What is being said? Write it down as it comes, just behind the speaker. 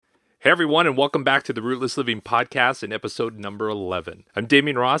Hey everyone, and welcome back to the Rootless Living Podcast in episode number 11. I'm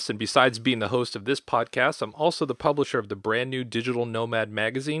Damien Ross, and besides being the host of this podcast, I'm also the publisher of the brand new digital nomad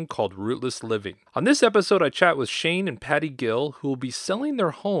magazine called Rootless Living. On this episode, I chat with Shane and Patty Gill, who will be selling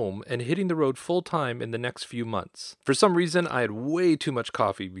their home and hitting the road full-time in the next few months. For some reason, I had way too much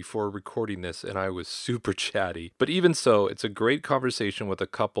coffee before recording this, and I was super chatty. But even so, it's a great conversation with a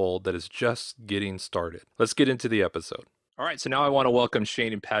couple that is just getting started. Let's get into the episode. All right, so now I want to welcome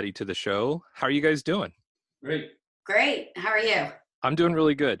Shane and Patty to the show. How are you guys doing? Great. How are you? I'm doing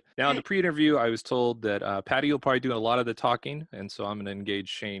really good. Now, in the pre-interview, I was told that Patty will probably do a lot of the talking, and so I'm going to engage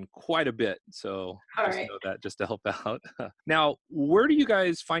Shane quite a bit. So just know that just to help out. Now, where do you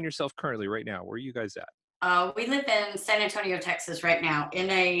guys find yourself currently right now? Where are you guys at? We live in San Antonio, Texas right now in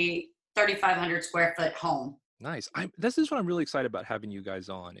a 3,500 square foot home. Nice. This is what I'm really excited about having you guys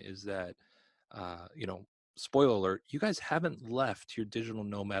on is that, spoiler alert, you guys haven't left your digital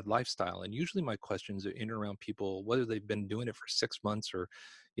nomad lifestyle. And usually my questions are in and around people, whether they've been doing it for 6 months or,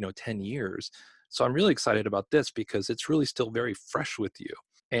 10 years. So I'm really excited about this because it's really still very fresh with you.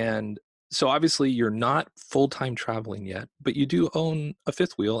 And so obviously you're not full-time traveling yet, but you do own a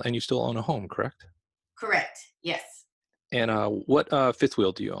fifth wheel and you still own a home, correct? Correct. Yes. And what fifth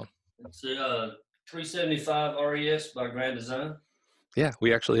wheel do you own? It's a 375 RES by Grand Design. Yeah,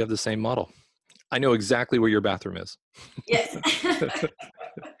 we actually have the same model. I know exactly where your bathroom is. Yes.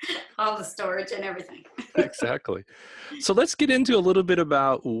 All the storage and everything. Exactly. So let's get into a little bit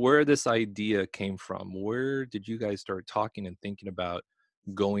about where this idea came from. Where did you guys start talking and thinking about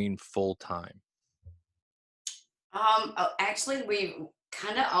going full time? Actually, we've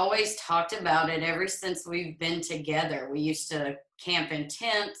kind of always talked about it ever since we've been together. We used to camp in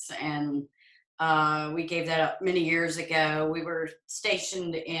tents and we gave that up many years ago. We were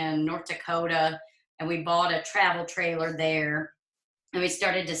stationed in North Dakota and we bought a travel trailer there. And we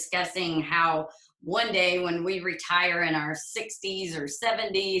started discussing how one day when we retire in our 60s or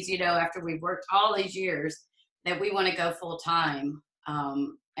 70s, after we've worked all these years, that we want to go full time.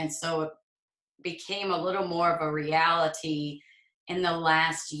 And so it became a little more of a reality in the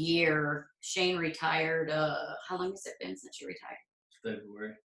last year. Shane retired. How long has it been since you retired?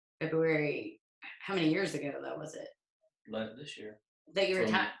 February. How many years ago though was it? This year. That you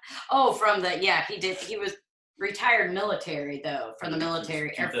retired? Oh, he did. He was retired military though, from the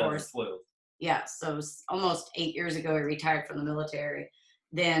military Air Force. Yeah, so almost 8 years ago he retired from the military.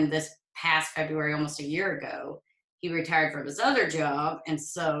 Then this past February, almost a year ago, he retired from his other job, and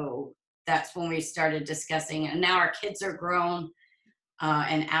so that's when we started discussing. And now our kids are grown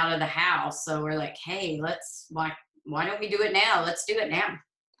and out of the house, so we're like, hey, why don't we do it now? Let's do it now.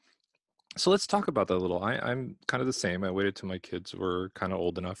 So let's talk about that a little. I'm kind of the same. I waited till my kids were kind of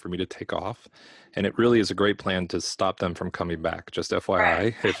old enough for me to take off. And it really is a great plan to stop them from coming back. Just FYI,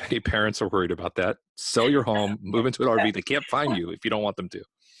 right. If any parents are worried about that, sell your home, move into an RV. They can't find you if you don't want them to.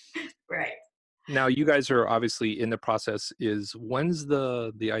 Right. Now, you guys are obviously in the process. When's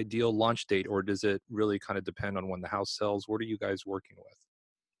the ideal launch date, or does it really kind of depend on when the house sells? What are you guys working with?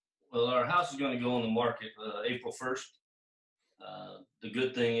 Well, our house is going to go on the market April 1st. The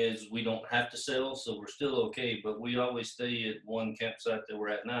good thing is we don't have to sell, so we're still okay, but we always stay at one campsite that we're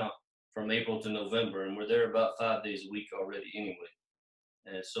at now from April to November, and we're there about 5 days a week already anyway.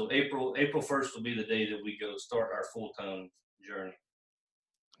 And so April 1st will be the day that we go start our full-time journey.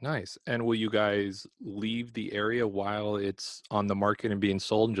 Nice. And will you guys leave the area while it's on the market and being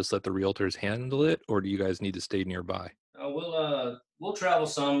sold and just let the realtors handle it, or do you guys need to stay nearby? We'll travel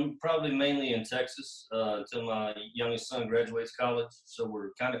some, probably mainly in Texas until my youngest son graduates college. So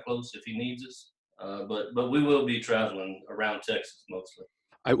we're kind of close if he needs us. But we will be traveling around Texas mostly.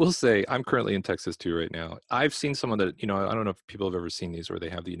 I will say I'm currently in Texas too right now. I've seen some of the, I don't know if people have ever seen these where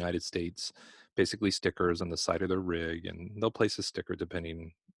they have the United States, basically stickers on the side of their rig, and they'll place a sticker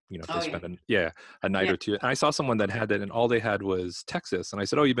depending, if they spend a night or two. And I saw someone that had that and all they had was Texas. And I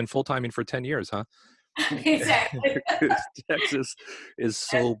said, oh, you've been full-timing for 10 years, huh? Exactly. Texas is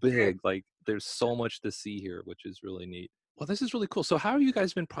so big. Like there's so much to see here, which is really neat. Well, this is really cool. So how have you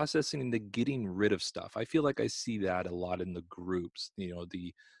guys been processing the getting rid of stuff? I feel like I see that a lot in the groups,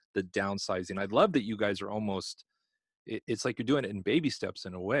 the downsizing. I love that you guys are almost, it's like you're doing it in baby steps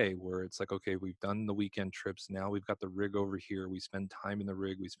in a way where it's like, okay, we've done the weekend trips. Now we've got the rig over here. We spend time in the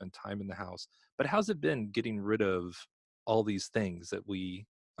rig. We spend time in the house. But how's it been getting rid of all these things that we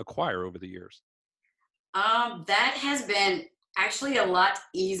acquire over the years? That has been actually a lot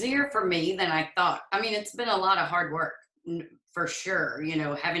easier for me than I thought. I mean, it's been a lot of hard work for sure,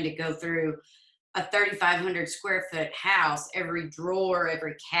 having to go through a 3,500 square foot house, every drawer,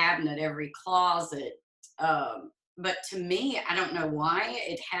 every cabinet, every closet, but to me, I don't know why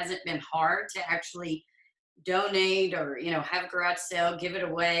it hasn't been hard to actually donate or, have a garage sale, give it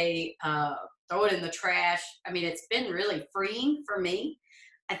away, throw it in the trash. I mean, it's been really freeing for me.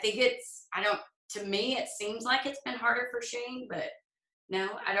 I think to me, it seems like it's been harder for Shane, but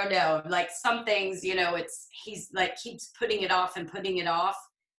no, I don't know. Like some things, he's like keeps putting it off and putting it off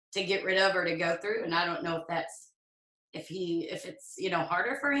to get rid of or to go through. And I don't know if it's,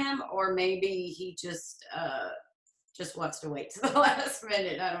 harder for him, or maybe he just wants to wait to the last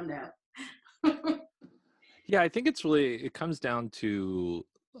minute. I don't know. Yeah, I think it comes down to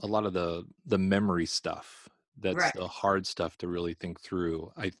a lot of the memory stuff. That's Right. the hard stuff to really think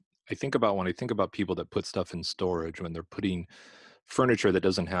through. I think about when I think about people that put stuff in storage when they're putting furniture that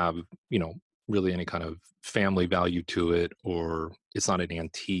doesn't have, really any kind of family value to it, or it's not an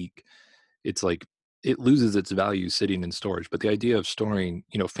antique. It's like it loses its value sitting in storage. But the idea of storing,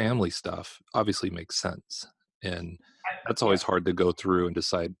 family stuff obviously makes sense. And that's Yeah. always hard to go through and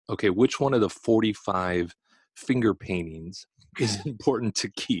decide, okay, which one of the 45 finger paintings is important to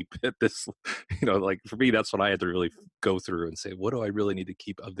keep at this, like for me, that's what I had to really go through and say, what do I really need to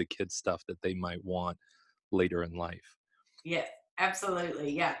keep of the kids' stuff that they might want later in life? Yeah,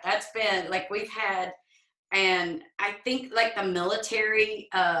 absolutely. Yeah, that's been like we've had, and I think like the military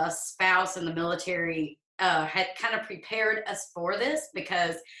spouse and the military had kind of prepared us for this,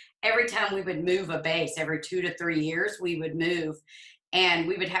 because every time we would move a base, every 2 to 3 years, we would move, and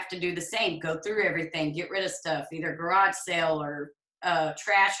we would have to do the same, go through everything, get rid of stuff, either garage sale or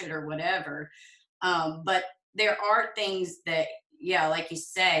trash it or whatever. But there are things that, yeah, like you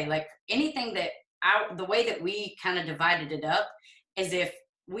say, like anything that the way that we kind of divided it up is if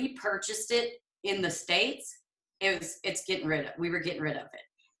we purchased it in the States, we were getting rid of it.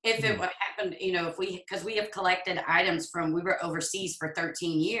 If it Mhm. would happen, because we have collected items we were overseas for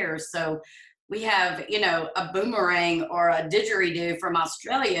 13 years. So we have, a boomerang or a didgeridoo from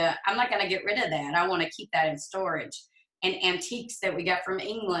Australia. I'm not going to get rid of that. I want to keep that in storage. And antiques that we got from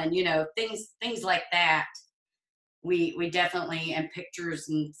England, things like that. We definitely, and pictures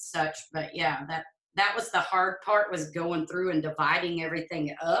and such. But yeah, that was the hard part, was going through and dividing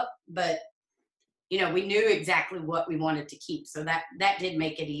everything up. But we knew exactly what we wanted to keep, so that did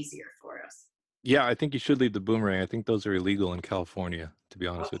make it easier for us. Yeah, I think you should leave the boomerang. I think those are illegal in California, to be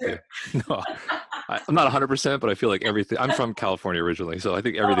Oh, honest with sure. you. No, I'm not 100%, but I feel like everything. I'm from California originally, so I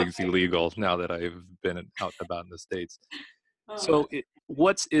think Oh, everything's illegal now that I've been out and about in the States. oh, So,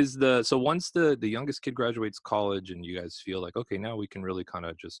 so once the youngest kid graduates college and you guys feel like, okay, now we can really kind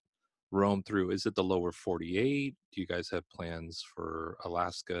of just roam through. Is it the lower 48? Do you guys have plans for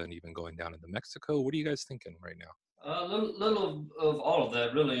Alaska and even going down into Mexico? What are you guys thinking right now? Little of all of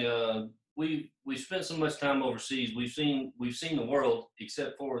that, really. We spent so much time overseas. We've seen the world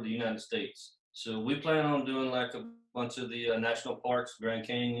except for the United States. So we plan on doing like a bunch of the national parks, Grand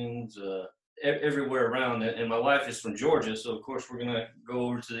Canyons, everywhere around. And my wife is from Georgia, so of course we're gonna go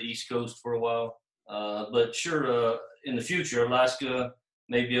over to the East Coast for a while. But sure, in the future, Alaska,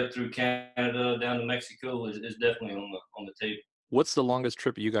 maybe up through Canada, down to Mexico is definitely on the table. What's the longest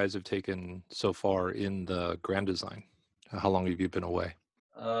trip you guys have taken so far in the Grand Design? How long have you been away?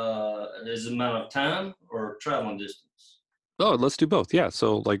 Is the amount of time or traveling distance? Oh, let's do both. Yeah.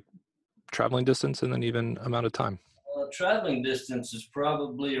 So like traveling distance and then even amount of time. Traveling distance is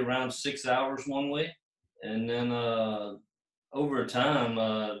probably around 6 hours one way, and then over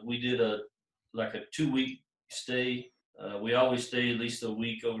time we did a 2 week stay. We always stay at least a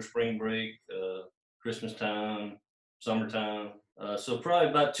week over spring break, Christmas time, summertime. So probably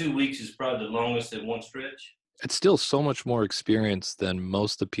about 2 weeks is probably the longest at one stretch. It's still so much more experience than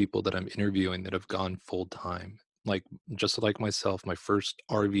most of the people that I'm interviewing that have gone full time. Like just like myself, my first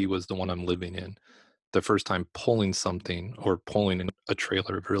RV was the one I'm living in. The first time pulling something or pulling in a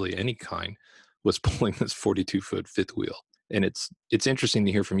trailer of really any kind was pulling this 42-foot fifth wheel. And it's interesting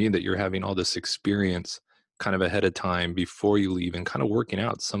to hear from you that you're having all this experience kind of ahead of time before you leave and kind of working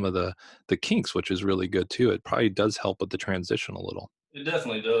out some of the kinks, which is really good too. It probably does help with the transition a little. It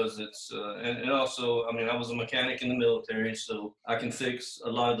definitely does. It's and also, I mean, I was a mechanic in the military, so I can fix a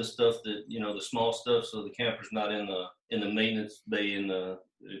lot of the stuff that the small stuff, so the camper's not in the maintenance bay in the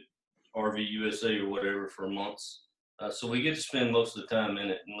RV USA or whatever for months. So we get to spend most of the time in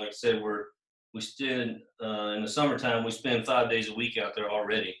it. And like I said, we spend in the summertime we spend 5 days a week out there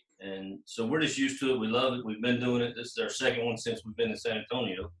already, and so we're just used to it. We love it. We've been doing it. This is our second one since we've been in San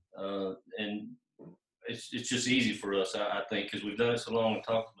Antonio, and it's just easy for us, I think, because we've done it so long and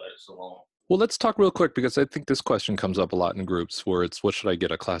talked about it so long. Well, let's talk real quick because I think this question comes up a lot in groups where it's what should I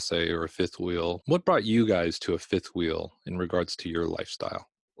get, a Class A or a fifth wheel? What brought you guys to a fifth wheel in regards to your lifestyle?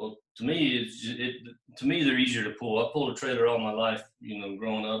 Well, to me, to me they're easier to pull. I pulled a trailer all my life,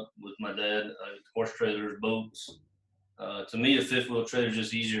 growing up with my dad, horse trailers, boats. To me, a fifth wheel trailer is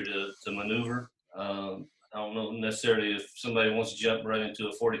just easier to maneuver. I don't know necessarily if somebody wants to jump right into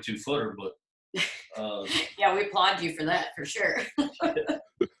a 42 footer, but Yeah, we applaud you for that for sure.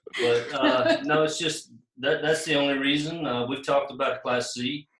 no, it's just that's the only reason. We've talked about Class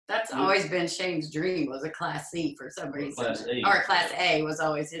C. That's always been Shane's dream, was a Class C for some reason. Class A. Or Class A was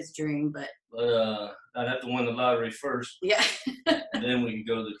always his dream, but I'd have to win the lottery first. yeah. And then we could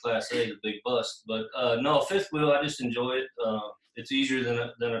go to the Class A, the big bus. But no, fifth wheel, I just enjoy it. It's easier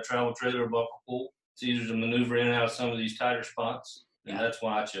than a travel trailer or buckle pull. It's easier to maneuver in and out of some of these tighter spots, and that's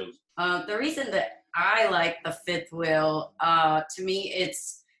why I chose it. The reason that I like the fifth wheel, to me,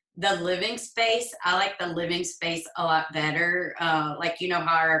 it's the living space. I like the living space a lot better. Like,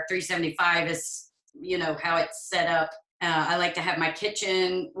 how our 375 is, how it's set up. I like to have my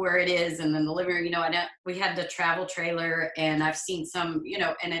kitchen where it is, and then the living room. We had the travel trailer, and I've seen some,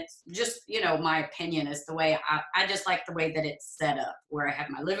 and it's just, my opinion is the way I just like the way that it's set up, where I have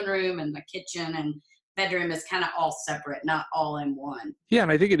my living room and my kitchen and bedroom is kind of all separate, not all in one. Yeah,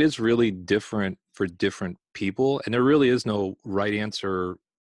 and I think it is really different for different people, and there really is no right answer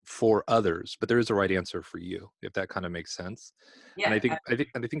for others, but there is a right answer for you, if that kind of makes sense. Yeah, And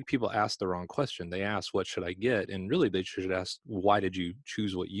I think people ask the wrong question. They ask, what should I get? And really they should ask, why did you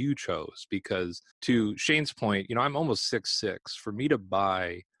choose what you chose? Because to Shane's point, I'm almost 6'6". For me to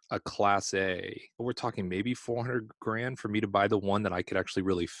buy a Class A, we're talking maybe 400 grand for me to buy the one that I could actually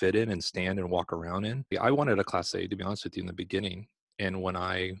really fit in and stand and walk around in. I wanted a Class A, to be honest with you, in the beginning. And when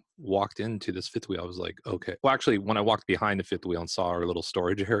I walked into this fifth wheel, I was like, okay. Well, actually, when I walked behind the fifth wheel and saw our little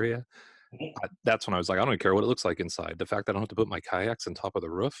storage area, that's when I was like, I don't care what it looks like inside. The fact that I don't have to put my kayaks on top of the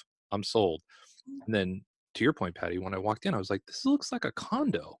roof, I'm sold. And then to your point, Patty, when I walked in, I was like, this looks like a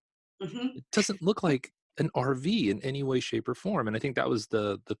condo. Mm-hmm. It doesn't look like an RV in any way, shape, or form. And I think that was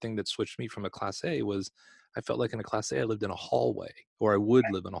the thing that switched me from a Class A was I felt like in a Class A, I lived in a hallway, or I would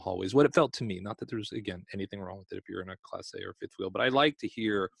live in a hallway is what it felt to me. Not that there's, again, anything wrong with it if you're in a Class A or fifth wheel, but I like to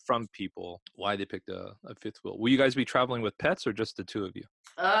hear from people why they picked a fifth wheel. Will you guys be traveling with pets or just the two of you?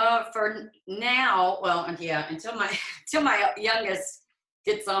 For now, well, yeah, until my youngest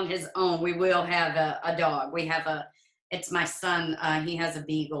gets on his own, we will have a dog. It's my son, he has a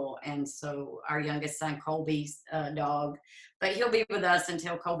beagle, and so our youngest son, Colby's dog, but he'll be with us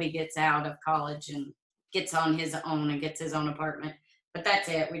until Colby gets out of college and gets on his own and gets his own apartment. But that's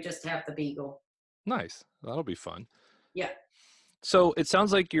it. We just have the beagle. Nice. That'll be fun. Yeah. So it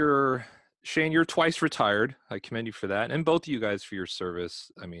sounds like Shane, you're twice retired. I commend you for that. And both of you guys for your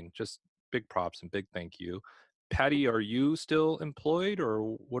service. I mean, just big props and big thank you. Patty, are you still employed or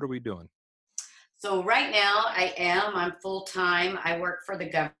what are we doing? So right now I'm full-time. I work for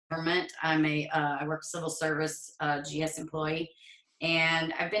the government. I work civil service, GS employee.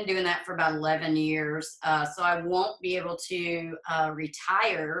 And I've been doing that for about 11 years. So I won't be able to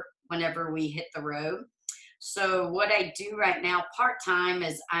retire whenever we hit the road. So what I do right now part-time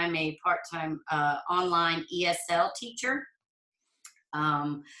is I'm a part-time online ESL teacher.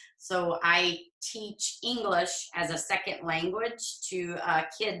 So I teach English as a second language to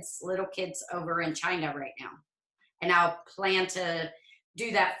little kids over in China right now. And I'll plan to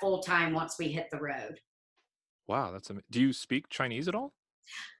do that full-time once we hit the road. Wow, that's amazing. Do you speak Chinese at all?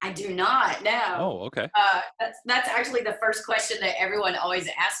 I do not, no. Oh, okay. That's actually the first question that everyone always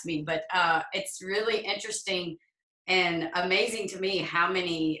asks me, but it's really interesting and amazing to me how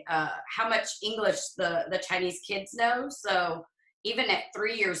much English the Chinese kids know. So even at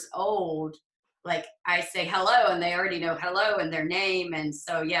 3 years old, like I say hello and they already know hello and their name. And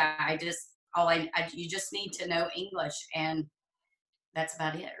so, yeah, you just need to know English, and that's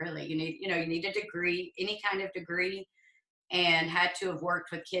about it, really. You need a degree, any kind of degree, and had to have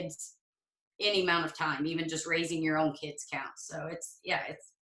worked with kids any amount of time, even just raising your own kids counts. So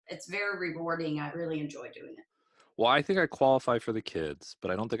it's very rewarding. I really enjoy doing it. Well, I think I qualify for the kids,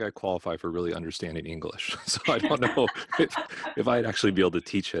 but I don't think I qualify for really understanding English. So I don't know if I'd actually be able to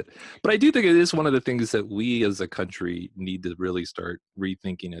teach it. But I do think it is one of the things that we as a country need to really start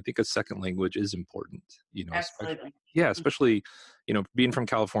rethinking. I think a second language is important, Absolutely. Especially, being from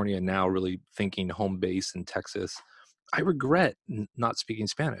California and now really thinking home base in Texas. I regret not speaking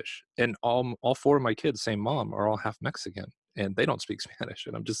Spanish. And all four of my kids, same mom, are all half Mexican and they don't speak Spanish.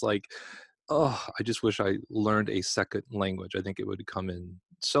 And I'm just like, oh, I just wish I learned a second language. I think it would come in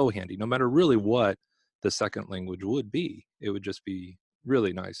so handy, no matter really what the second language would be. It would just be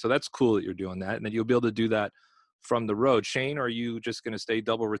really nice. So that's cool that you're doing that. And then you'll be able to do that from the road. Shane, are you just going to stay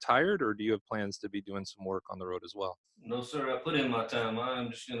double retired, or do you have plans to be doing some work on the road as well? No, sir. I put in my time.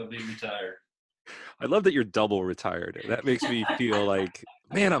 I'm just going to be retired. I love that you're double retired. That makes me feel like,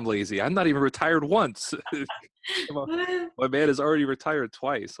 man, I'm lazy. I'm not even retired once. My man is already retired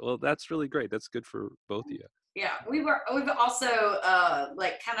twice. Well, that's really great. That's good for both of you. Yeah, we've also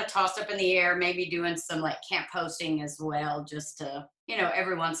like kind of tossed up in the air, maybe doing some like camp hosting as well, just to,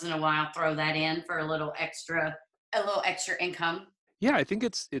 every once in a while throw that in for a little extra income. Yeah, I think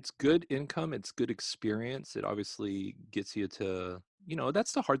it's good income, it's good experience. It obviously gets you to,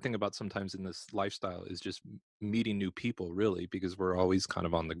 that's the hard thing about sometimes in this lifestyle is just meeting new people, really, because we're always kind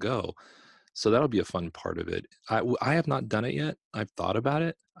of on the go. So that'll be a fun part of it. I have not done it yet. I've thought about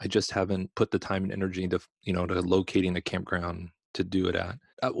it. I just haven't put the time and energy to, to locating a campground to do it at.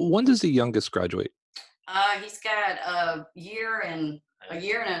 When does the youngest graduate? He's got a year and a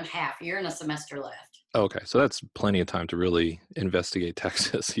year and a semester left. Okay, so that's plenty of time to really investigate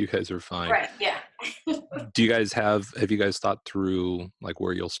Texas. You guys are fine. Right, yeah. Do you guys have you guys thought through like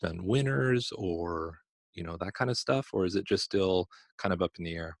where you'll spend winters or, that kind of stuff? Or is it just still kind of up in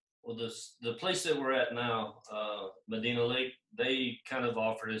the air? Well, the place that we're at now, Medina Lake, they kind of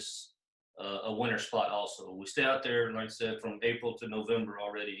offered us a winter spot also. We stay out there, like I said, from April to November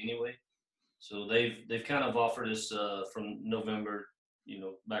already anyway. So they've kind of offered us from November,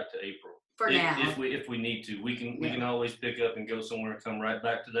 back to April. For now. If we need to, we can always pick up and go somewhere and come right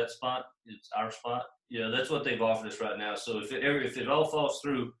back to that spot. It's our spot. Yeah, that's what they've offered us right now. So if it all falls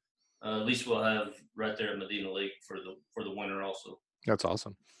through, at least we'll have right there at Medina Lake for the winter also. That's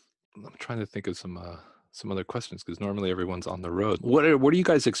awesome. I'm trying to think of some other questions because normally everyone's on the road. What are you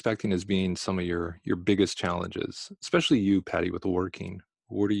guys expecting as being some of your biggest challenges, especially you, Patty, with the working?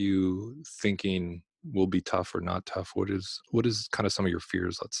 What are you thinking will be tough or not tough? What is kind of some of your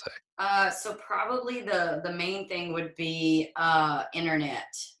fears, let's say? So probably the main thing would be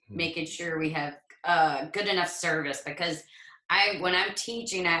internet, making sure we have good enough service, because when I'm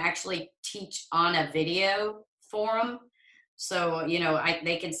teaching, I actually teach on a video forum. So,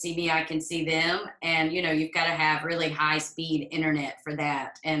 they can see me, I can see them. And, you've got to have really high speed internet for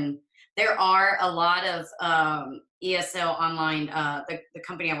that. And there are a lot of ESL online. The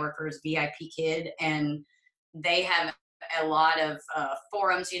company I work for is VIP Kid, and they have a lot of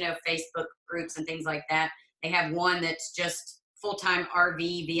forums, Facebook groups and things like that. They have one that's just full-time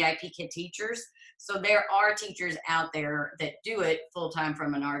RV VIP Kid teachers. So there are teachers out there that do it full-time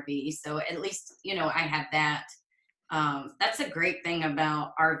from an RV. So at least, I have that. That's a great thing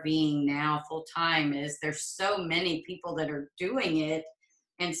about RVing now full time is there's so many people that are doing it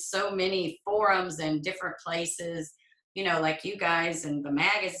and so many forums and different places, like you guys and the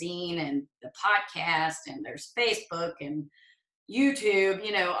magazine and the podcast, and there's Facebook and YouTube,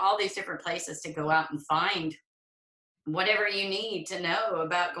 all these different places to go out and find whatever you need to know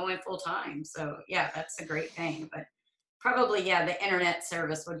about going full time. So yeah, that's a great thing. But probably, yeah, the internet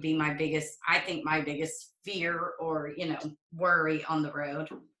service would be my biggest fear or, worry on the road.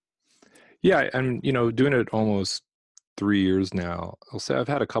 Yeah. And, doing it almost 3 years now, I'll say I've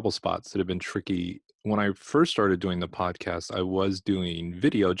had a couple spots that have been tricky. When I first started doing the podcast, I was doing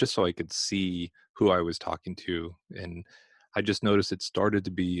video just so I could see who I was talking to. And I just noticed it started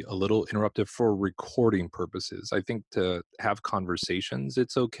to be a little interruptive for recording purposes. I think to have conversations,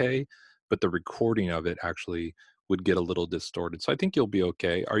 it's okay, but the recording of it actually would get a little distorted. So I think you'll be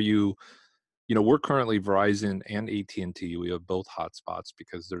okay. Are you, we're currently Verizon and AT&T. We have both hotspots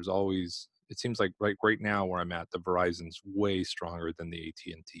because there's always, it seems like right now where I'm at, the Verizon's way stronger than the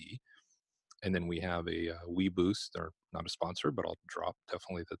AT&T. And then we have a WeBoost. They're not a sponsor, but I'll drop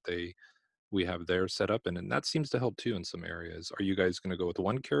definitely that we have their set up. And that seems to help too in some areas. Are you guys going to go with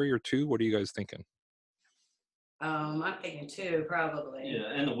one carrier, two? What are you guys thinking? I'm thinking two, probably.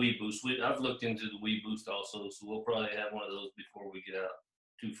 Yeah, and the WeBoost. I've looked into the WeBoost also, so we'll probably have one of those before we get out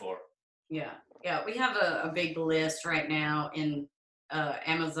too far. Yeah, we have a big list right now in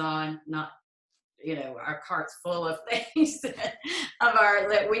Amazon. Not, our cart's full of things that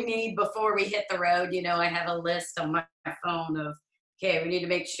we need before we hit the road. I have a list on my phone of, okay, we need to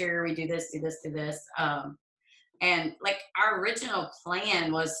make sure we do this, do this, do this. And like our original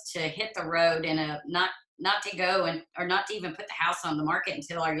plan was to hit the road in not to go or not to even put the house on the market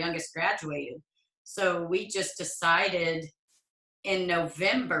until our youngest graduated. So we just decided in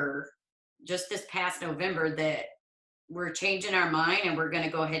November, just this past November, that we're changing our mind and we're going to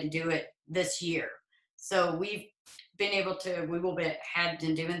go ahead and do it this year. So we've been had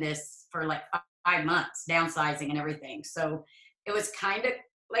been doing this for like 5 months, downsizing and everything. So it was kind of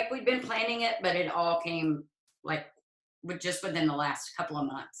like we'd been planning it, but it all came like just within the last couple of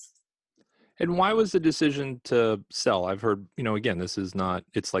months. And why was the decision to sell? I've heard, again, this is not,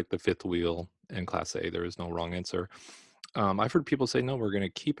 it's like the fifth wheel in Class A. There is no wrong answer. I've heard people say, no, we're going to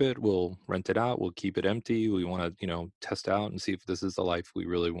keep it. We'll rent it out. We'll keep it empty. We want to, test out and see if this is the life we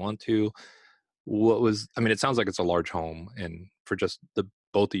really want to. It sounds like it's a large home. And for just the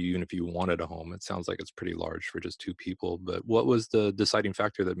both of you, even if you wanted a home, it sounds like it's pretty large for just two people. But what was the deciding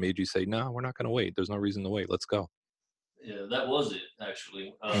factor that made you say, no, we're not going to wait? There's no reason to wait. Let's go. Yeah, that was it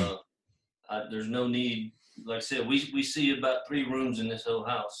actually. Hmm. There's no need. Like I said, we see about 3 rooms in this whole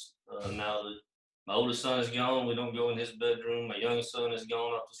house now that my oldest son is gone. We don't go in his bedroom. My youngest son is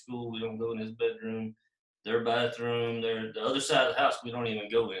gone off to school. We don't go in his bedroom. Their bathroom, the other side of the house, we don't even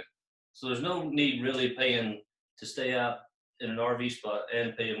go in. So there's no need really paying to stay out in an RV spot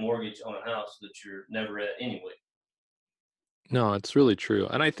and pay a mortgage on a house that you're never at anyway. No, it's really true.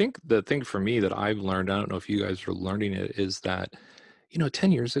 And I think the thing for me that I've learned, I don't know if you guys are learning it, is that,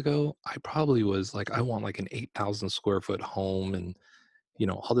 10 years ago, I probably was like, I want like an 8,000 square foot home and,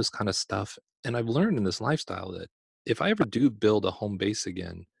 all this kind of stuff. And I've learned in this lifestyle that if I ever do build a home base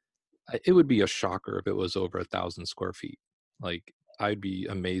again, it would be a shocker if it was over 1,000 square feet. Like, I'd be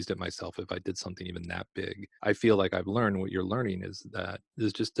amazed at myself if I did something even that big. I feel like I've learned what you're learning is that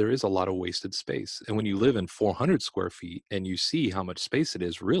there is a lot of wasted space. And when you live in 400 square feet and you see how much space it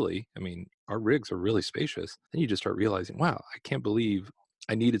is, really, our rigs are really spacious. Then you just start realizing, wow, I can't believe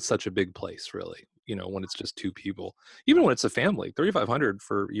I needed such a big place, really, when it's just two people. Even when it's a family, 3,500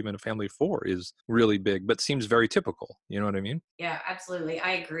 for even a family of four is really big, but seems very typical. You know what I mean? Yeah, absolutely.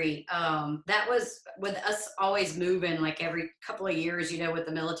 I agree. That was with us always moving like every couple of years, with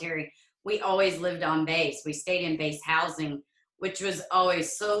the military. We always lived on base. We stayed in base housing, which was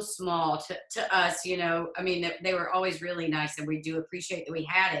always so small to us, they were always really nice and we do appreciate that we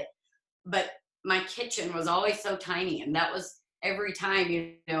had it. But my kitchen was always so tiny. And that was every time,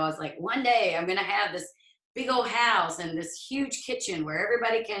 I was like, one day I'm going to have this big old house and this huge kitchen where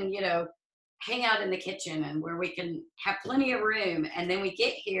everybody can, hang out in the kitchen and where we can have plenty of room. And then we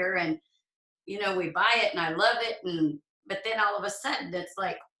get here and, we buy it and I love it. But then all of a sudden it's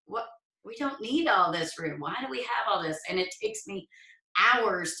like, what? We don't need all this room. Why do we have all this? And it takes me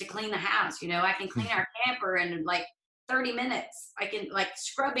hours to clean the house. I can clean our camper in like 30 minutes. I can like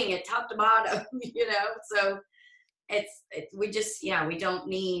scrubbing it top to bottom, so we just, yeah, we don't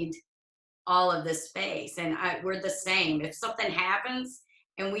need all of this space. And we're the same. If something happens,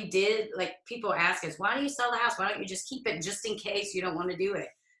 and we did, like, people ask us, why do you sell the house? Why don't you just keep it just in case you don't want to do it?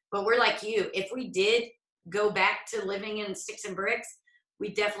 But we're like you. If we did go back to living in sticks and bricks,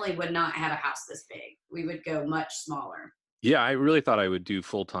 we definitely would not have a house this big. We would go much smaller. Yeah, I really thought I would do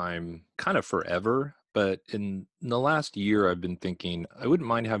full time kind of forever. But in the last year, I've been thinking I wouldn't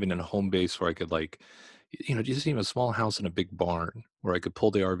mind having a home base where I could, like, just even a small house in a big barn where I could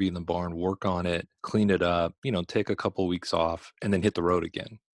pull the RV in the barn, work on it, clean it up, take a couple weeks off and then hit the road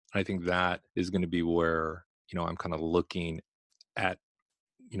again. I think that is going to be where, I'm kind of looking at,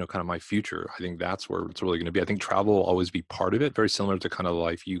 kind of my future. I think that's where it's really going to be. I think travel will always be part of it, very similar to kind of the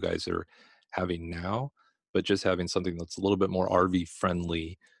life you guys are having now, but just having something that's a little bit more RV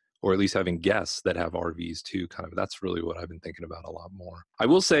friendly, or at least having guests that have RVs too. Kind of, that's really what I've been thinking about a lot more. I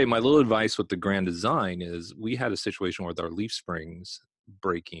will say my little advice with the Grand Design is we had a situation with our leaf springs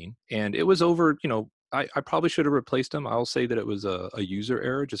breaking and it was over, I probably should have replaced them. I'll say that it was a user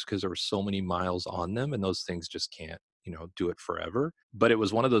error just because there were so many miles on them and those things just can't, do it forever. But it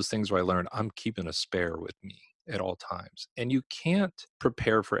was one of those things where I learned I'm keeping a spare with me at all times. And you can't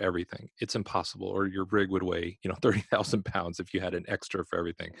prepare for everything. It's impossible, or your rig would weigh, 30,000 pounds if you had an extra for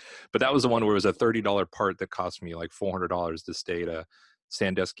everything. But that was the one where it was a $30 part that cost me like $400 to stay at a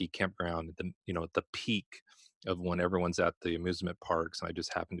Sandusky campground at at the peak of when everyone's at the amusement parks. And I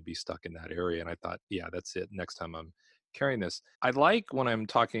just happened to be stuck in that area. And I thought, yeah, that's it. Next time I'm carrying this. I like when I'm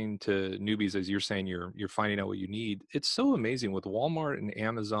talking to newbies, as you're saying, you're finding out what you need. It's so amazing with Walmart and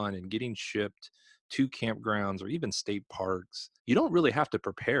Amazon and getting shipped to campgrounds or even state parks. You don't really have to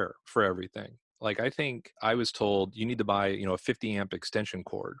prepare for everything. Like, I think I was told you need to buy, a 50 amp extension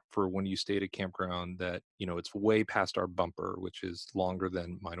cord for when you stay at a campground that, it's way past our bumper, which is longer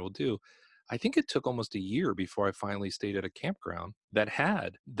than mine will do. I think it took almost a year before I finally stayed at a campground that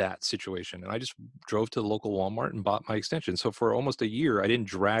had that situation. And I just drove to the local Walmart and bought my extension. So for almost a year, I didn't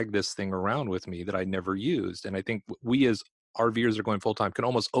drag this thing around with me that I never used. And I think we as RVers are going full time can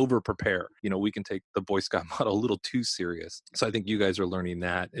almost over prepare. We can take the Boy Scout model a little too serious. So I think you guys are learning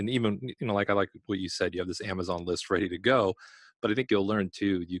that. And even, like I like what you said, you have this Amazon list ready to go. But I think you'll learn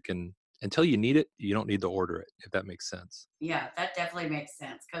too, you can until you need it, you don't need to order it, if that makes sense. Yeah, that definitely makes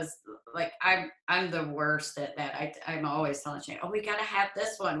sense because, like, I'm the worst at that. I'm always telling you, oh, we gotta have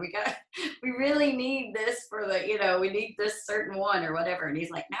this one. We really need this for the, we need this certain one or whatever. And he's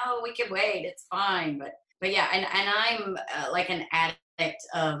like, no, we can wait. It's fine. But yeah, and I'm like an addict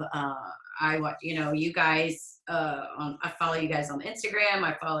of I watch, you guys I follow you guys on Instagram.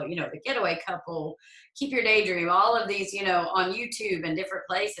 I follow, the Getaway Couple, Keep Your Daydream, all of these, on YouTube and different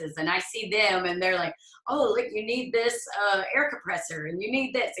places. And I see them and they're like, oh, look, you need this air compressor and you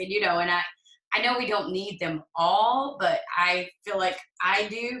need this. And, and I know we don't need them all, but I feel like I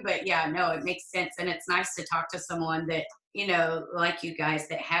do. But yeah, no, it makes sense. And it's nice to talk to someone that, like you guys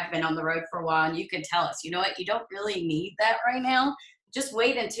that have been on the road for a while, and you can tell us, you know what, you don't really need that right now. Just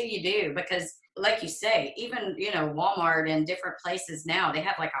wait until you do, because like you say, even, Walmart and different places now, they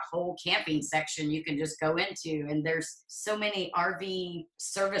have like a whole camping section you can just go into. And there's so many RV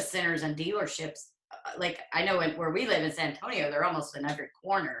service centers and dealerships. Like I know where we live in San Antonio, they're almost in every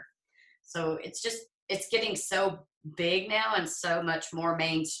corner. So it's getting so big now and so much more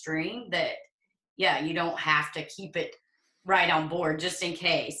mainstream that, yeah, you don't have to keep it right on board just in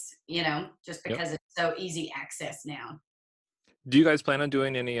case, just Yep. because it's so easy access now. Do you guys plan on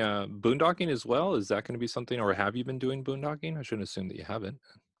doing any boondocking as well? Is that going to be something, or have you been doing boondocking? I shouldn't assume that you haven't.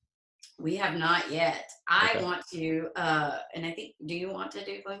 We have not yet. I Okay. want to, and I think, do you want to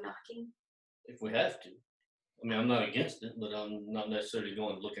do boondocking? If we have to. I mean, I'm not against it, but I'm not necessarily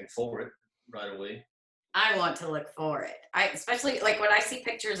going looking for it right away. I want to look for it. Especially like when I see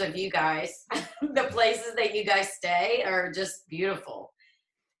pictures of you guys, the places that you guys stay are just beautiful.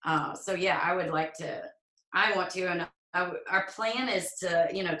 So yeah, I want to, and our plan is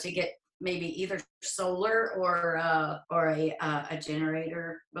to, to get maybe either solar or a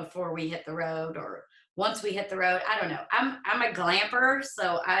generator before we hit the road, or once we hit the road. I don't know. I'm a glamper,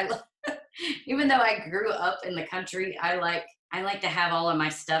 so even though I grew up in the country, I like to have all of my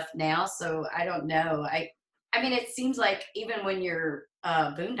stuff now. So I don't know. I mean, it seems like even when you're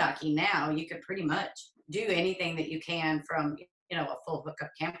boondocking now, you could pretty much do anything that you can from, a full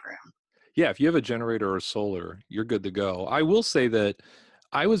hookup campground. Yeah, if you have a generator or solar, you're good to go. I will say that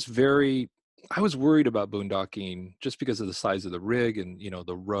I was very I was worried about boondocking just because of the size of the rig and,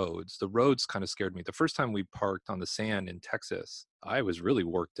 the roads. The roads kind of scared me. The first time we parked on the sand in Texas, I was really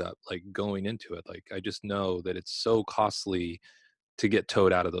worked up, like going into it. Like I just know that it's so costly to get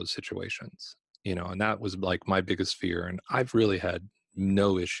towed out of those situations, and that was like my biggest fear. And I've really had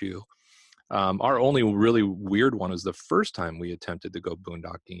no issue. Our only really weird one was the first time we attempted to go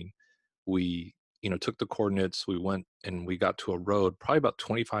boondocking. We took the coordinates, we went and we got to a road probably about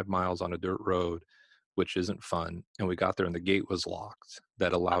 25 miles on a dirt road, which isn't fun, and we got there and the gate was locked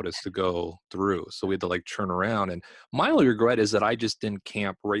that allowed us to go through, so we had to like turn around. And my only regret is that I just didn't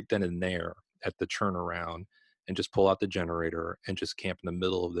camp right then and there at the turnaround and just pull out the generator and just camp in the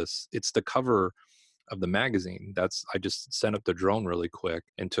middle of this. It's the cover of the magazine. I just sent up the drone really quick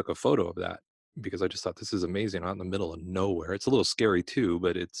and took a photo of that because I just thought this is amazing out in the middle of nowhere. It's a little scary too,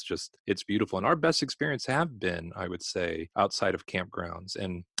 but it's beautiful. And our best experience have been, I would say, outside of campgrounds.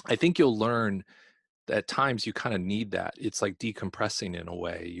 And I think you'll learn that at times you kind of need that. It's like decompressing in a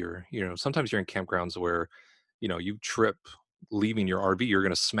way. Sometimes you're in campgrounds where, you trip leaving your RV, you're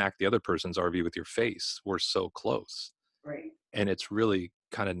going to smack the other person's RV with your face. We're so close. Right. And it's really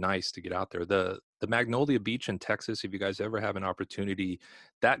kind of nice to get out there. The Magnolia Beach in Texas, if you guys ever have an opportunity,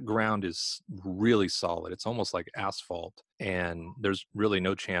 that ground is really solid. It's almost like asphalt, and there's really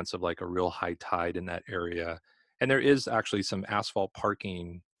no chance of like a real high tide in that area. And there is actually some asphalt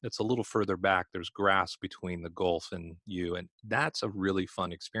parking that's a little further back. There's grass between the Gulf and you, and that's a really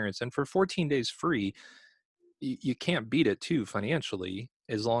fun experience. And for 14 days free, you can't beat it too financially,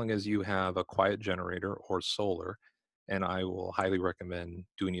 as long as you have a quiet generator or solar. And I will highly recommend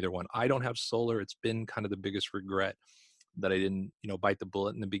doing either one. I don't have solar. It's been kind of the biggest regret that I didn't, bite the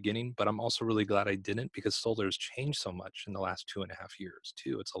bullet in the beginning, but I'm also really glad I didn't, because solar has changed so much in the last 2.5 years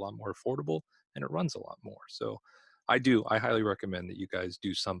too. It's a lot more affordable and it runs a lot more. So I highly recommend that you guys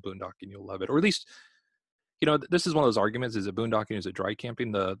do some boondocking. You'll love it. Or at least, this is one of those arguments. Is it boondocking? Is it dry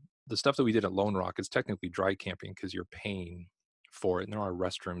camping? The stuff that we did at Lone Rock is technically dry camping because you're paying for it, and there are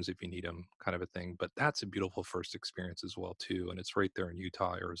restrooms if you need them, kind of a thing. But that's a beautiful first experience as well too, and it's right there in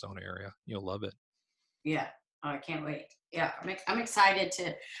Utah, Arizona area. You'll love it. Yeah. Oh, I can't wait. Yeah. I'm excited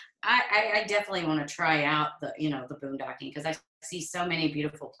to, I definitely want to try out the boondocking, because I see so many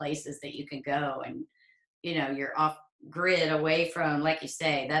beautiful places that you can go, and, you're off grid away from, like you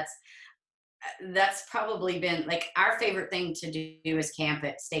say, that's probably been like our favorite thing to do is camp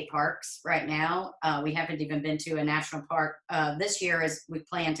at state parks right now. We haven't even been to a national park. This year as we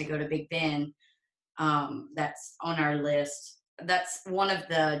plan to go to Big Bend. That's on our list. That's one of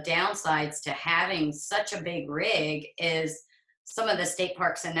the downsides to having such a big rig is some of the state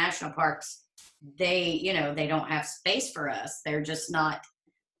parks and national parks, they don't have space for us. They're just not,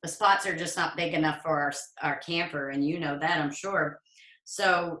 the spots are just not big enough for our camper. And you know that, I'm sure.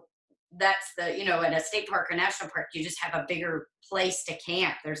 So that's at a state park or national park, you just have a bigger place to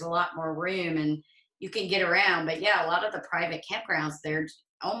camp. There's a lot more room and you can get around. But yeah, a lot of the private campgrounds, they're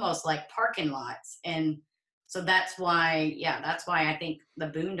almost like parking lots. And so that's why I think the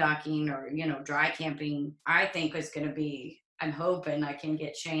boondocking or, dry camping, I think is going to be, I'm hoping I can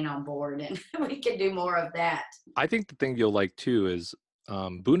get Shane on board and we can do more of that. I think the thing you'll like too is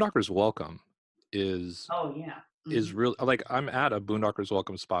Boondockers Welcome is Oh yeah. is real. Like I'm at a Boondockers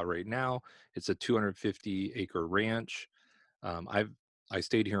Welcome spot right now. It's a 250-acre ranch. I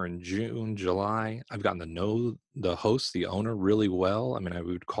stayed here in June, July. I've gotten to know the host, the owner, really well. I mean, I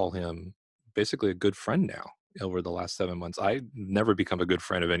would call him basically a good friend now over the last 7 months. I've never become a good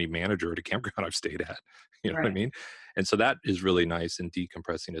friend of any manager at a campground I've stayed at. You know what I Right. mean? And so that is really nice and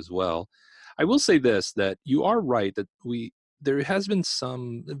decompressing as well. I will say this, that you are right that there has been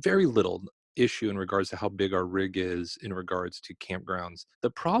some very little issue in regards to how big our rig is in regards to campgrounds.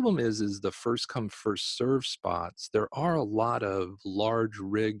 The problem is the first come first serve spots. There are a lot of large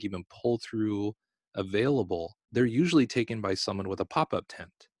rig, even pull through available. They're usually taken by someone with a pop-up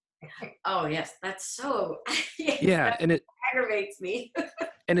tent. Oh yes, that's so. Yes, Yeah, that and aggravates me.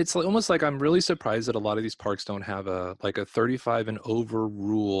 it's almost like I'm really surprised that a lot of these parks don't have a 35 and over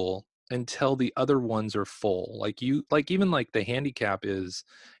rule until the other ones are full. Even like the handicap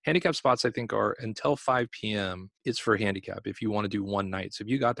spots, I think are until 5 p.m. It's for handicap if you want to do one night. So if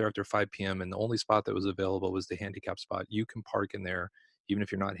you got there after 5 p.m. and the only spot that was available was the handicap spot, you can park in there. Even if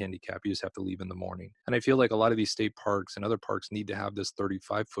you're not handicapped, you just have to leave in the morning. And I feel like a lot of these state parks and other parks need to have this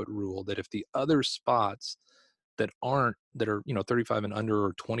 35-foot rule that if the other spots that are 35 and under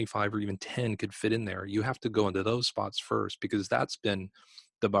or 25 or even 10 could fit in there, you have to go into those spots first, because that's been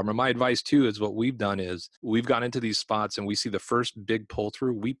the bummer. My advice too is what we've done is we've gone into these spots and we see the first big pull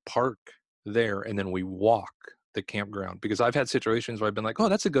through, we park there and then we walk the campground, because I've had situations where I've been like, oh,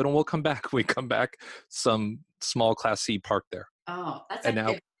 that's a good one, we'll come back. We come back, some small class C park there. Oh, that's And a now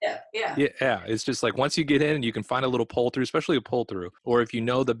good tip. Yeah. yeah, it's just like once you get in and you can find a little pull through, especially a pull through, or if you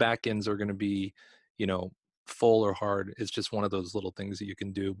know the back ends are going to be, full or hard, it's just one of those little things that you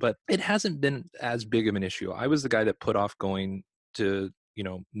can do. But it hasn't been as big of an issue. I was the guy that put off going to,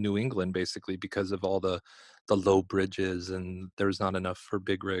 New England basically because of all the low bridges and there's not enough for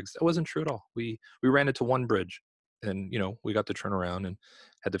big rigs. That wasn't true at all. We ran into one bridge and, we got to turn around and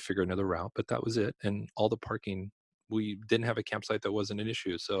had to figure another route, but that was it. And all the parking, we didn't have a campsite that wasn't an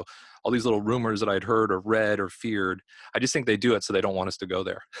issue. So all these little rumors that I'd heard or read or feared, I just think they do it so they don't want us to go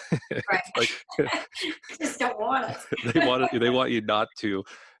there. Right. Like Just don't want it. they want you not to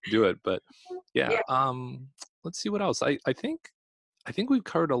do it. But yeah, Yeah. let's see what else. I think we've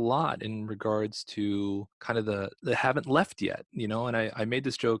covered a lot in regards to kind of the haven't left yet, and I made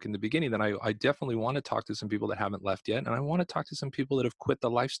this joke in the beginning that I definitely want to talk to some people that haven't left yet. And I want to talk to some people that have quit the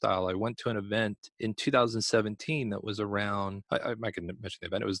lifestyle. I went to an event in 2017 that was around, I can mention the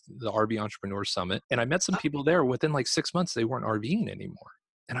event. It was the RV Entrepreneur Summit. And I met some people there within like 6 months, they weren't RVing anymore.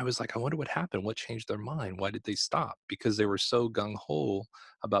 And I was like, I wonder what happened. What changed their mind? Why did they stop? Because they were so gung-ho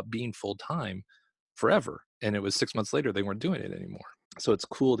about being full-time forever. And it was 6 months later, they weren't doing it anymore. So it's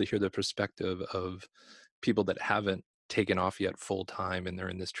cool to hear the perspective of people that haven't taken off yet full time and they're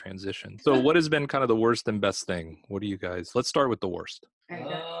in this transition. So what has been kind of the worst and best thing? What do you guys, let's start with the worst. There you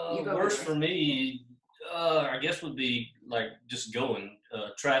go. You go Worst first. for me, I guess would be like just going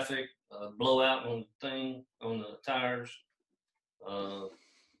traffic, blowout on the thing on the tires.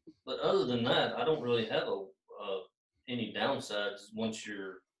 But other than that, I don't really have any downsides once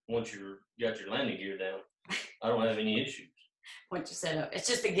you're got your landing gear down. I don't have any issues. Once you set up, it's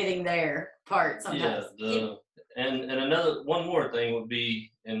just the getting there part sometimes. Yeah, and another one more thing would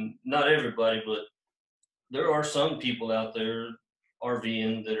be, and not everybody, but there are some people out there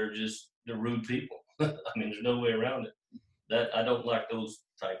RVing that are just they're rude people. I mean, there's no way around it. That I don't like those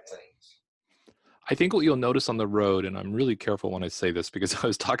type things. I think what you'll notice on the road, and I'm really careful when I say this because I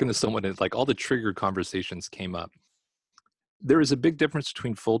was talking to someone and like all the triggered conversations came up. There is a big difference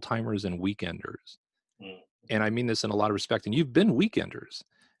between full-timers and weekenders. Mm. And I mean this in a lot of respect. And you've been weekenders,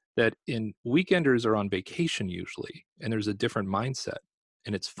 that in weekenders are on vacation usually, and there's a different mindset.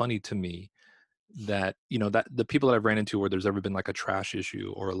 And it's funny to me that, that the people that I've ran into where there's ever been like a trash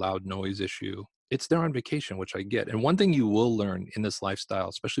issue or a loud noise issue, it's they're on vacation, which I get. And one thing you will learn in this lifestyle,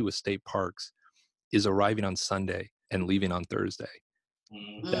 especially with state parks, is arriving on Sunday and leaving on Thursday.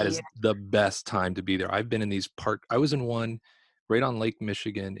 That Yeah. is the best time to be there. I've been in these I was in one right on Lake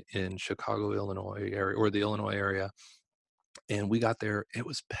Michigan in Chicago, Illinois area, or the Illinois area. And we got there, it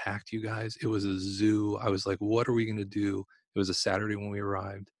was packed, you guys. It was a zoo. I was like, what are we going to do? It was a Saturday when we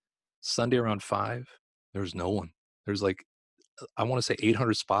arrived. Sunday around 5, there was no one. There's like, I want to say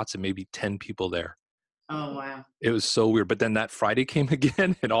 800 spots and maybe 10 people there. Oh, wow. It was so weird. But then that Friday came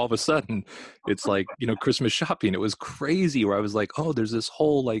again, and all of a sudden it's like, Christmas shopping. It was crazy where I was like, oh, there's this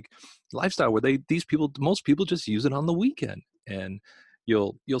whole like lifestyle where most people just use it on the weekend. And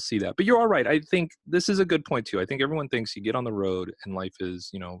you'll see that. But you're all right. I think this is a good point too. I think everyone thinks you get on the road and life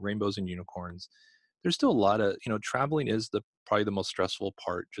is, rainbows and unicorns. There's still a lot of, traveling is probably the most stressful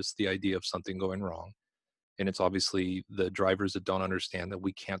part, just the idea of something going wrong. And it's obviously the drivers that don't understand that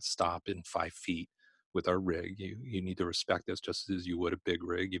we can't stop in 5 feet with our rig. You need to respect this just as you would a big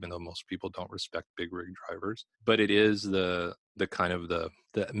rig, even though most people don't respect big rig drivers. But it is the kind of the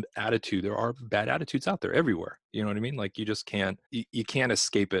attitude. There are bad attitudes out there everywhere. You know what I mean? Like you just can't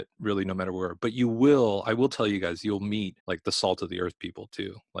escape it really, no matter where. But I will tell you guys, you'll meet like the salt of the earth people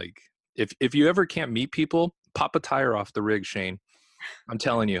too. Like if you ever can't meet people, pop a tire off the rig, Shane. I'm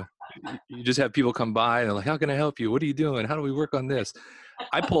telling you. You just have people come by and they're like, how can I help you? What are you doing? How do we work on this?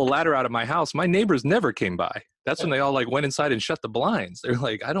 I pull a ladder out of my house. My neighbors never came by. That's when they all like went inside and shut the blinds. They're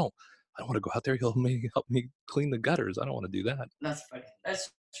like, I don't want to go out there. He'll help me clean the gutters. I don't want to do that. That's funny.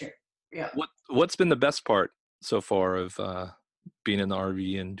 That's true. Yeah. What's been the best part so far of being in the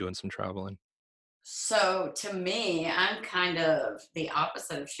RV and doing some traveling? So to me, I'm kind of the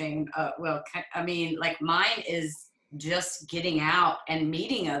opposite of Shane. Like mine is just getting out and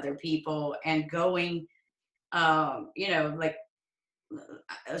meeting other people and going, like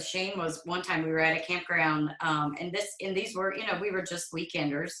Shane was one time we were at a campground, and these were, we were just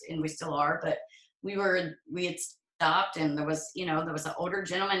weekenders and we still are, but we had stopped and there was an older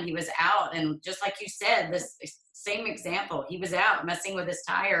gentleman. He was out, and just like you said, this same example, he was out messing with his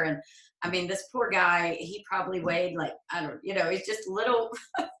tire. And I mean, this poor guy, he probably weighed like, he's just little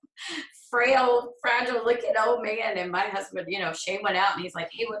frail, fragile looking old man. And my husband, Shane went out and he's like,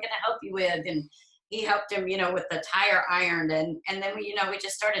 hey, what can I help you with? And he helped him, with the tire ironed. And then we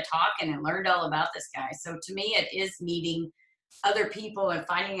just started talking and learned all about this guy. So to me, it is meeting other people and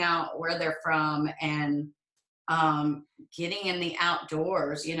finding out where they're from and getting in the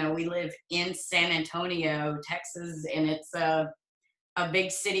outdoors. We live in San Antonio, Texas, and it's a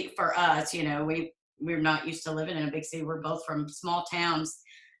big city for us. We're not used to living in a big city. We're both from small towns.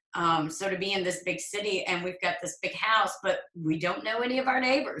 So to be in this big city, and we've got this big house, but we don't know any of our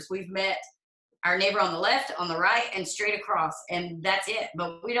neighbors. We've met our neighbor on the left, on the right, and straight across, and that's it.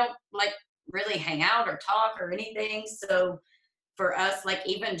 But we don't like really hang out or talk or anything. So for us, like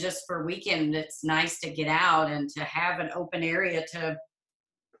even just for weekend, it's nice to get out and to have an open area to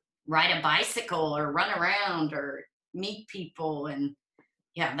ride a bicycle or run around or meet people. And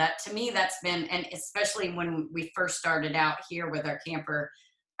yeah, that to me, that's been, and especially when we first started out here with our camper,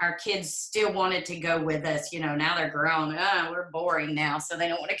 our kids still wanted to go with us. Now they're grown. We're boring now, so they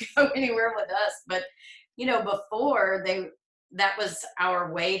don't want to go anywhere with us. But, before that was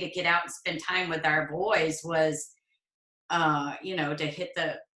our way to get out and spend time with our boys was,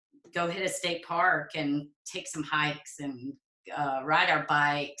 to go hit a state park and take some hikes and ride our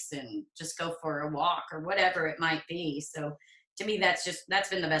bikes and just go for a walk or whatever it might be. So to me, that's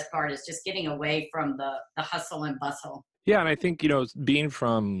been the best part, is just getting away from the hustle and bustle. Yeah, and I think, being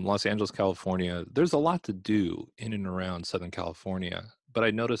from Los Angeles, California, there's a lot to do in and around Southern California. But I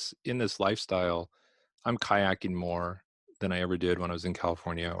notice in this lifestyle, I'm kayaking more than I ever did when I was in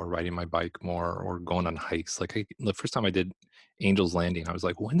California, or riding my bike more, or going on hikes. Like the first time I did Angel's Landing, I was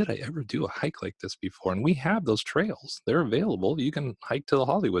like, when did I ever do a hike like this before? And we have those trails. They're available. You can hike to the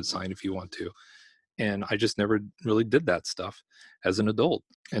Hollywood sign if you want to. And I just never really did that stuff as an adult.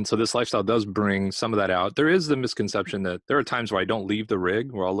 And so this lifestyle does bring some of that out. There is the misconception that there are times where I don't leave the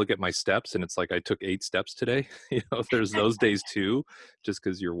rig, where I'll look at my steps and it's like I took 8 steps today. There's those days too, just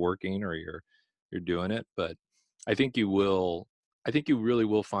because you're working or you're doing it. But I think you really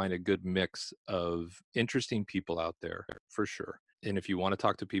will find a good mix of interesting people out there for sure. And if you want to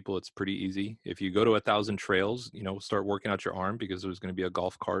talk to people, it's pretty easy. If you go to 1,000 trails, start working out your arm, because there's going to be a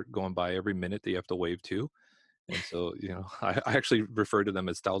golf cart going by every minute that you have to wave to. And so, I actually refer to them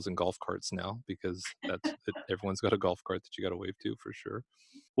as 1,000 golf carts now, because everyone's got a golf cart that you got to wave to for sure.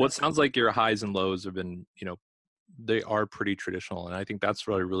 Well, it sounds like your highs and lows have been, they are pretty traditional. And I think that's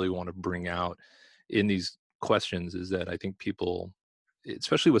what I really want to bring out in these questions, is that I think people,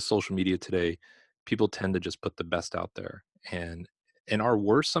 especially with social media today, people tend to just put the best out there, and our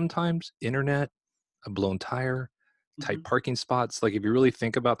worst sometimes, internet, a blown tire, tight Mhm. parking spots. Like if you really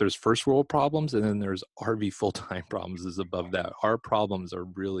think about, there's first world problems and then there's RV full-time problems is above that. Our problems are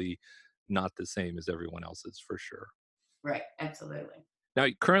really not the same as everyone else's, for sure. Right. Absolutely. Now,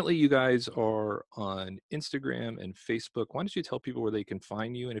 currently you guys are on Instagram and Facebook. Why don't you tell people where they can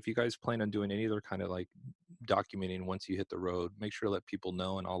find you? And if you guys plan on doing any other kind of like documenting once you hit the road, make sure to let people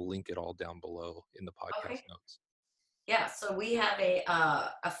know, and I'll link it all down below in the podcast Okay. notes. Yeah. So we have a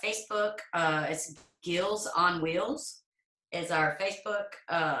Facebook. It's Gills on Wheels is our Facebook.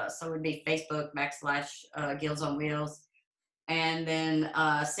 So it would be Facebook /Gills on Wheels. And then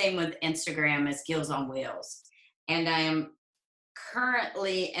same with Instagram as Gills on Wheels. And I am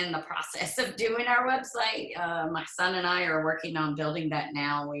currently in the process of doing our website. My son and I are working on building that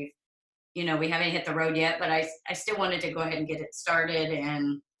now. We haven't hit the road yet, but I still wanted to go ahead and get it started,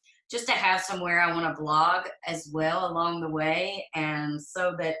 and just to have somewhere I want to blog as well along the way. And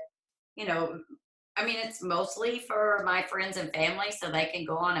so that, you know, I mean, it's mostly for my friends and family so they can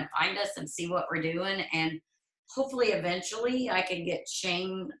go on and find us and see what we're doing. And hopefully eventually I can get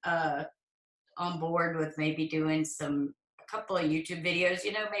Shane on board with maybe doing a couple of YouTube videos,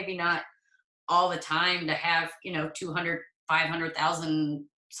 maybe not all the time to have, 200, 500,000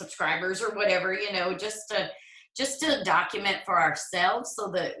 subscribers or whatever, just to document for ourselves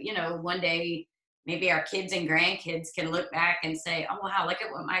so that, one day maybe our kids and grandkids can look back and say, oh, wow, look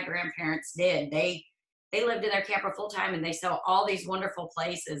at what my grandparents did. They lived in their camper full time and they saw all these wonderful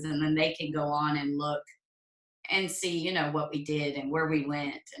places, and then they can go on and look and see, what we did and where we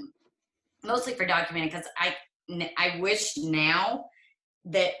went, and mostly for documenting, because I wish now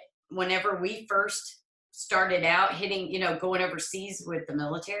that whenever we first started out hitting, going overseas with the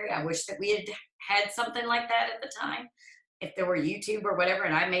military, I wish that we had something like that at the time. If there were YouTube or whatever,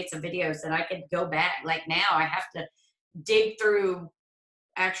 and I made some videos that I could go back, like now I have to dig through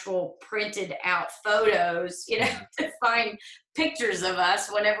actual printed out photos, to find pictures of us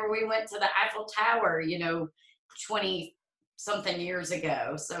whenever we went to the Eiffel Tower, 20 something years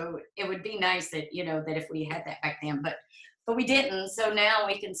ago. So it would be nice that, that if we had that back then, but we didn't. So now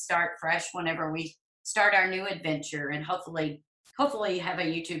we can start fresh whenever we start our new adventure, and hopefully have a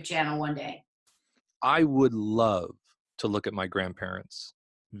YouTube channel one day. I would love to look at my grandparents'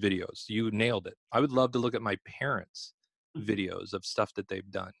 videos. You nailed it. I would love to look at my parents' videos of stuff that they've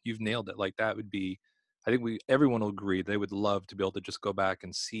done. You've nailed it. Like that would be, I think everyone will agree they would love to be able to just go back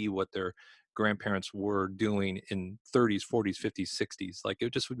and see what their grandparents were doing in 30s, 40s, 50s, 60s. Like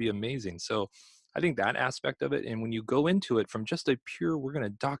it just would be amazing. So I think that aspect of it, and when you go into it from just a pure, we're going to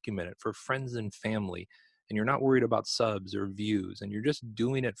document it for friends and family, and you're not worried about subs or views, and you're just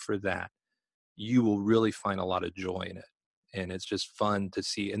doing it for that, you will really find a lot of joy in it. And it's just fun to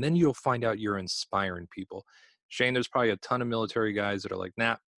see. And then you'll find out you're inspiring people. Shane, there's probably a ton of military guys that are like,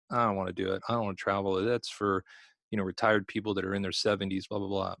 nah, I don't want to do it. I don't want to travel. That's for, retired people that are in their 70s, blah, blah,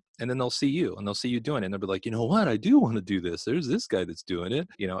 blah. And then they'll see you doing it. And they'll be like, you know what? I do want to do this. There's this guy that's doing it,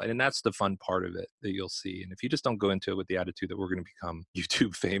 and that's the fun part of it that you'll see. And if you just don't go into it with the attitude that we're going to become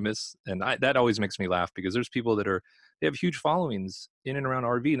YouTube famous, and that always makes me laugh, because there's people that they have huge followings in and around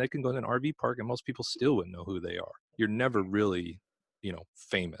RV, and they can go to an RV park and most people still wouldn't know who they are. You're never really,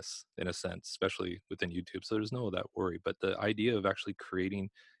 famous in a sense, especially within YouTube. So there's no of that worry. But the idea of actually creating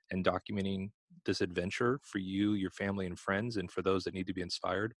and documenting this adventure for you, your family and friends, and for those that need to be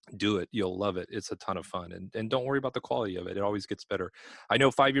inspired, do it. You'll love it. It's a ton of fun. And don't worry about the quality of it. It always gets better. I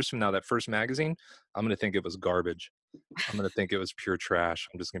know 5 years from now, that first magazine, I'm going to think it was garbage. I'm going to think it was pure trash.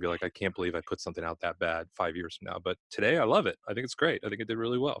 I'm just going to be like, I can't believe I put something out that bad 5 years from now. But today I love it. I think it's great. I think it did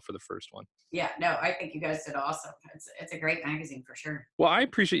really well for the first one. Yeah, no, I think you guys did awesome. It's a great magazine for sure. Well, I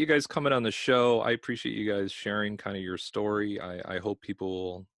appreciate you guys coming on the show. I appreciate you guys sharing kind of your story. I hope people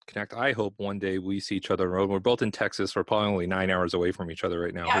will connect. I hope one day we see each other on the road. We're both in Texas. We're probably only 9 hours away from each other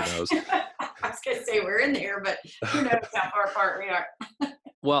right now. Yeah. Who knows? I was going to say we're in there, but who knows how far apart we are.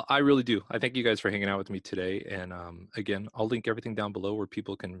 Well, I really do. I thank you guys for hanging out with me today. And again, I'll link everything down below where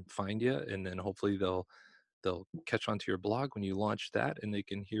people can find you. And then hopefully they'll catch onto your blog when you launch that, and they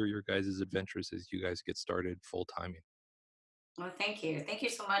can hear your guys' adventures as you guys get started full timing. Well, thank you. Thank you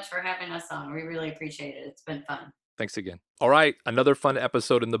so much for having us on. We really appreciate it. It's been fun. Thanks again. All right, another fun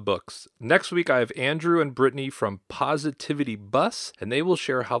episode in the books. Next week, I have Andrew and Brittany from Positivity Bus, and they will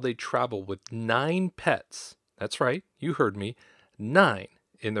share how they travel with 9 pets. That's right, you heard me, 9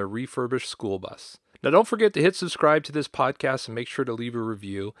 in their refurbished school bus. Now, don't forget to hit subscribe to this podcast and make sure to leave a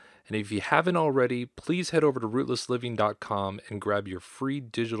review. And if you haven't already, please head over to rootlessliving.com and grab your free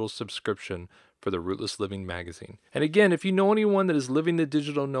digital subscription for the Rootless Living magazine. And again, if you know anyone that is living the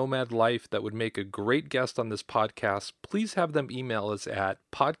digital nomad life that would make a great guest on this podcast, please have them email us at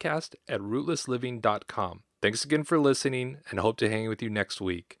podcast@rootlessliving.com. Thanks again for listening and hope to hang with you next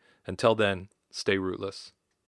week. Until then, stay rootless.